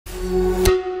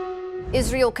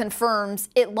Israel confirms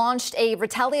it launched a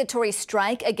retaliatory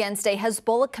strike against a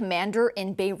Hezbollah commander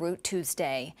in Beirut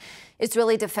Tuesday.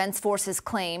 Israeli Defense Forces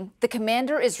claim the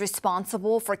commander is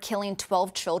responsible for killing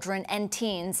 12 children and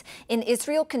teens in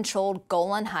Israel-controlled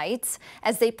Golan Heights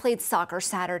as they played soccer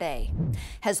Saturday.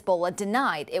 Hezbollah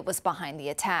denied it was behind the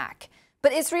attack.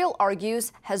 But Israel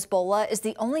argues Hezbollah is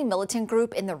the only militant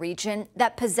group in the region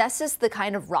that possesses the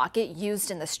kind of rocket used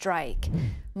in the strike.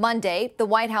 Monday, the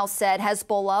White House said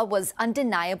Hezbollah was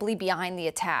undeniably behind the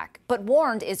attack, but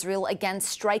warned Israel against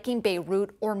striking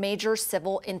Beirut or major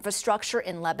civil infrastructure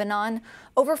in Lebanon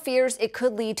over fears it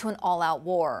could lead to an all-out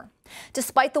war.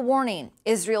 Despite the warning,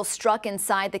 Israel struck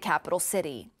inside the capital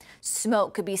city.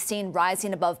 Smoke could be seen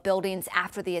rising above buildings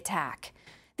after the attack.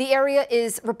 The area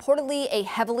is reportedly a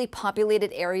heavily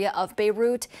populated area of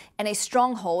Beirut and a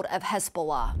stronghold of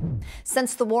Hezbollah.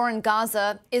 Since the war in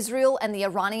Gaza, Israel and the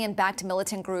Iranian-backed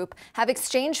militant group have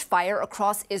exchanged fire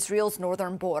across Israel's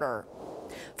northern border.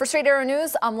 For Straight Arrow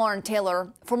News, I'm Lauren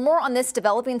Taylor. For more on this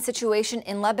developing situation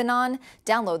in Lebanon,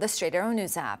 download the Straight Arrow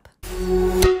News app.